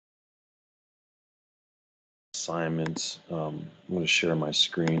assignment. I'm going to share my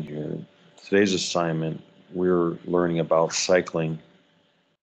screen here. Today's assignment, we're learning about cycling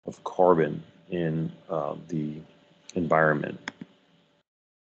of carbon in the environment.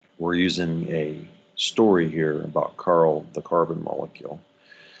 We're using a story here about Karl, the carbon molecule,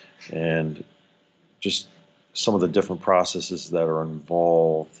 and just some of the different processes that are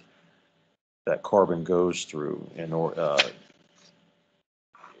involved that carbon goes through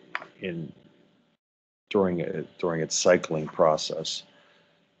during its cycling process.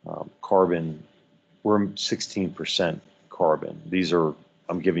 Carbon, we're 16% carbon. These are,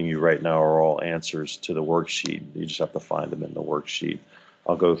 I'm giving you right now, are all answers to the worksheet. You just have to find them in the worksheet.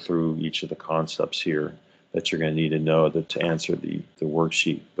 I'll go through each of the concepts here that you're going to need to know to answer the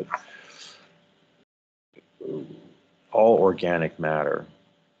worksheet. But all organic matter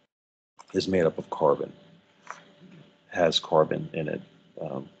is made up of carbon, has carbon in it.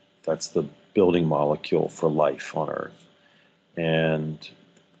 That's the building molecule for life on Earth. And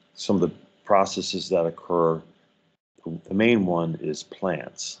some of the processes that occur, the main one is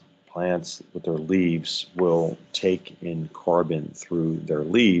plants. Plants with their leaves will take in carbon through their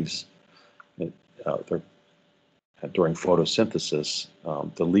leaves. During photosynthesis,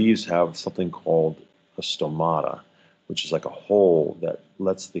 the leaves have something called a stomata, which is like a hole that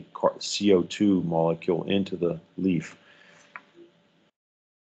lets the CO2 molecule into the leaf.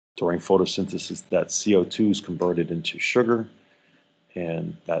 During photosynthesis, that CO2 is converted into sugar,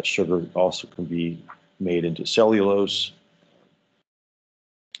 and that sugar also can be made into cellulose.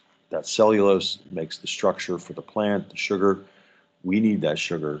 That cellulose makes the structure for the plant, the sugar. We need that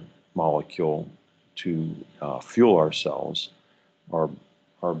sugar molecule to fuel ourselves. Our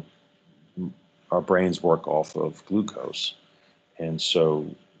brains work off of glucose. And so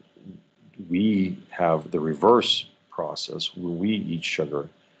we have the reverse process. When we eat sugar,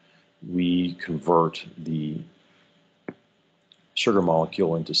 we convert the sugar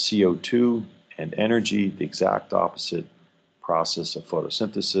molecule into CO2 and energy, the exact opposite process of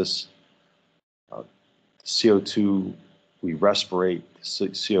photosynthesis. CO2, we respirate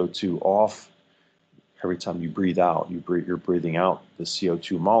CO2 off. Every time you breathe out, you're breathing out the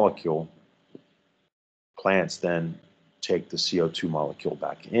CO2 molecule. Plants then take the CO2 molecule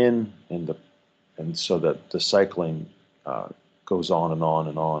back in, and so that the cycling goes on and on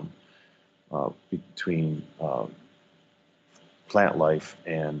and on between plant life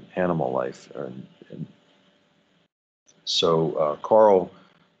and animal life. So Karl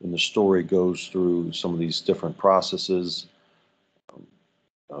in the story goes through some of these different processes.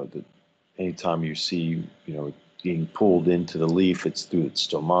 Anytime you see, being pulled into the leaf, it's through its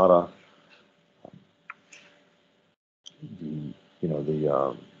stomata.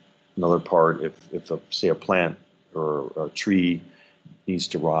 Another part, if say a plant or a tree needs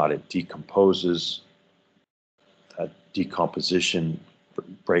to rot, it decomposes. That decomposition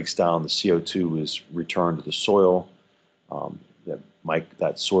breaks down, the CO2 is returned to the soil.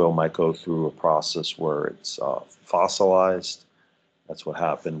 That soil might go through a process where it's fossilized. That's what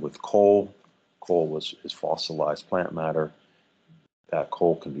happened with coal. Coal is fossilized plant matter. That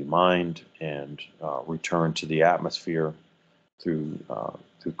coal can be mined and returned to the atmosphere through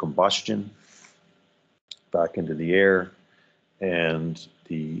combustion back into the air, and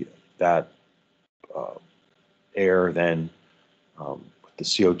that air then the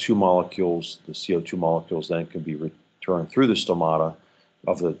CO2 molecules then can be returned through the stomata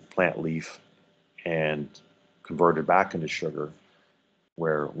of the plant leaf and converted back into sugar,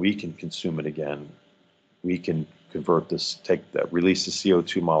 where we can consume it again. We can convert this, release the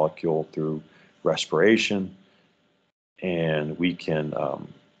CO2 molecule through respiration, and we can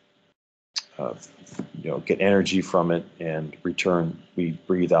get energy from it and return. We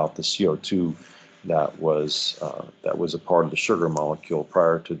breathe out the CO2 that was a part of the sugar molecule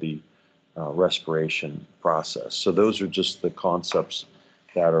prior to the respiration process. So those are just the concepts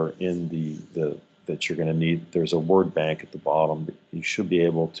that are in that you're going to need. There's a word bank at the bottom that you should be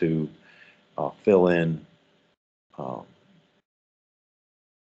able to fill in the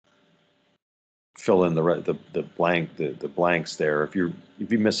blanks there. If you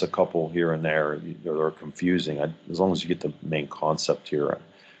miss a couple here and there, they're confusing. As long as you get the main concept here,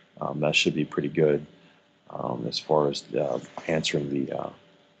 that should be pretty good as far as answering the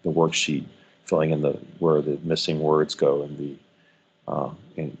worksheet, filling in where the missing words go in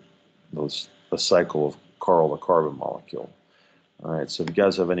the cycle of Karl, the carbon molecule. All right. So if you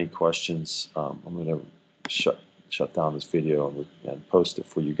guys have any questions, I'm going to shut down this video and post it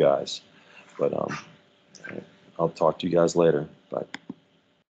for you guys. But I'll talk to you guys later. Bye.